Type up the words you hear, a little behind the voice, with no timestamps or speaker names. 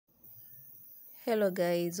Hello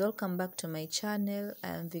guys, welcome back to my channel. I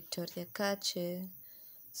am Victoria Kache.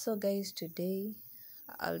 So guys, today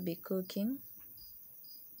I'll be cooking.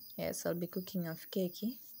 Yes, I'll be cooking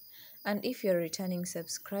halfcake. And if you're a returning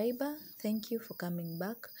subscriber, thank you for coming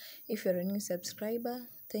back. If you're a new subscriber,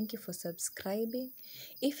 thank you for subscribing.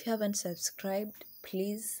 If you haven't subscribed,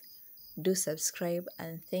 please do subscribe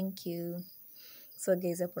and thank you. So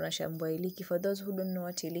guys, hapo nashambua iliki. For those who don't know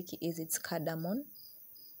what iliki is, it's cardamom.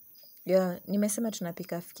 Nimesema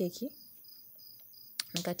tunapika halfcake.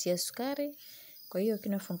 Nikatia sukari. Kwa hiyo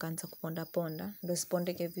kinafu nikaanza kuponda ponda. Ndio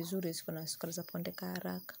sipondeke vizuri, ziko na sukari za pondeka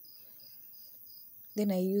haraka.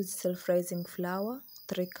 Then I use self-rising flour,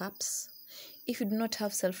 3 cups. If you do not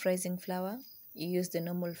have self-rising flour, you use the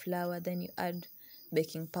normal flour, then you add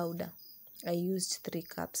baking powder. I used 3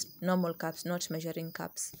 cups, normal cups, not measuring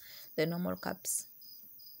cups, the normal cups.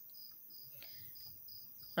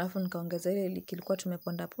 Alafu nikaongeza ile kilikuwa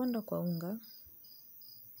tumeponda ponda kwa unga.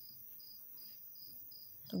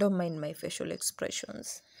 Don't mind my facial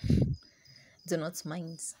expressions. Do not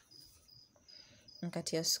mind.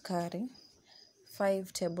 Nikatia sukari,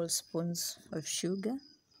 5 tablespoons of sugar.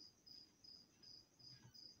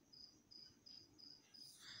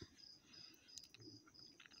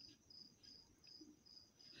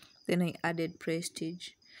 Then I added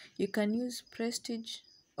Prestige. You can use Prestige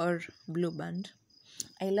or Blue Band.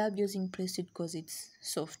 I love using Prestige because it's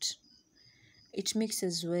soft. It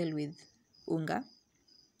mixes well with unga,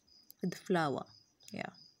 with flour. Yeah.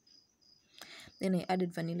 Then I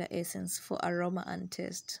added vanilla essence for aroma and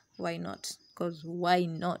taste. Why not? Because why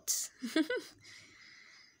not?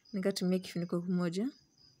 Nikatumia kifuniko kimoja.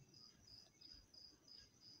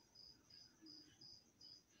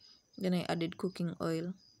 Then I added cooking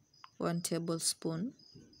oil, 1 tablespoon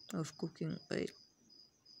of cooking oil.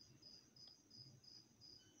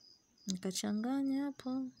 Nikachanganya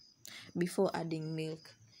hapo before adding milk.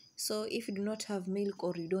 So if you do not have milk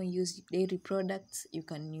or you don't use dairy products, you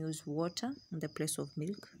can use water in the place of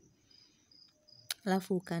milk.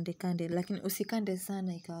 Alafu kande, lakini usikande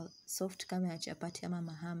sana ikawa soft kama ya chapati ama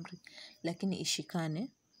mahamri, lakini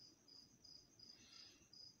ishikane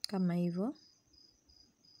kama hivyo.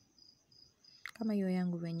 Kama hiyo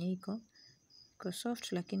yangu venye iko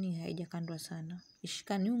soft lakini haijakandwa sana.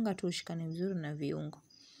 Ishikane unga tu, ushikane vizuri na viungo.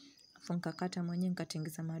 Alafu nikakata mwenyewe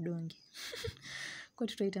nikatengeza madonge. Kwa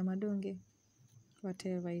tutaita madonge,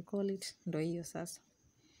 whatever you call it, ndo hiyo sasa.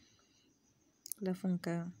 Alafu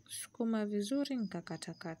nikasukuma vizuri,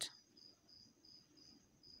 nikakata.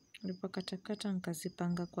 Nilipokata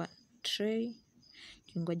nikazipanga kwa tray,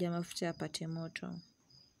 kingoja mafuta yapate moto.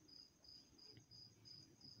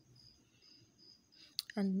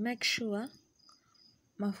 And make sure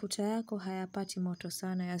mafuta yako hayapati moto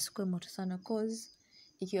sana, yasikuwe moto sana, cause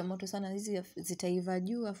ikiwa moto sana hizi zitaiva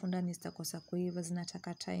juu afu ndani zitakosa kuiva,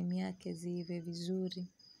 zinataka time yake ziive vizuri.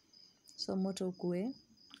 So moto ukue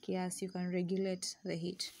kiasi, you can regulate the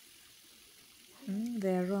heat.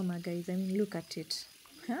 The aroma guys, I mean look at it.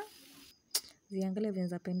 Ziangalia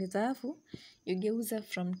venza pendeza, afu ugeuza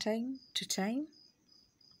from time to time.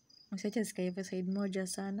 Usiache zikaiva side moja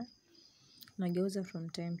sana. Nageuza from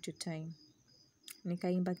time to time.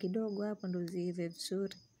 Nikaimba kidogo hapo ndo ziive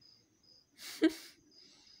vizuri.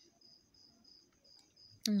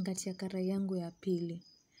 Nikatia karai yangu ya pili.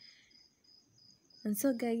 And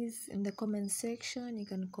so guys, in the comment section you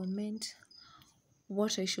can comment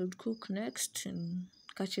what I should cook next in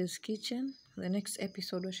Kache's kitchen. The next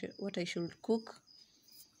episode, what I should cook.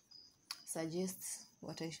 Suggest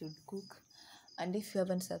what I should cook. And if you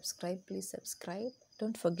haven't subscribed, please subscribe.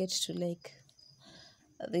 Don't forget to like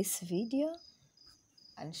this video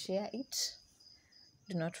and share it.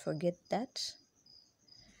 Do not forget that.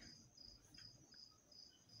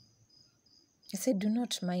 I said do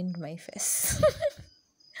not mind my face.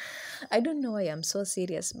 I don't know why I'm so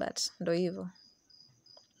serious, but ndo hivyo.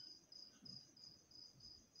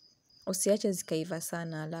 Usiache zikaiva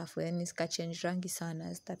sana alafu, yani zikachange rangi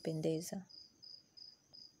sana, zitapendeza.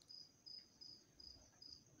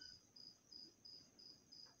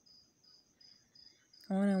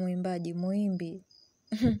 Naona muimbi.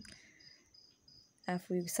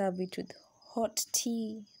 Alafu you serve it with hot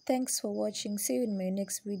tea. Thanks for watching. See you in my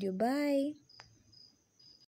next video. Bye.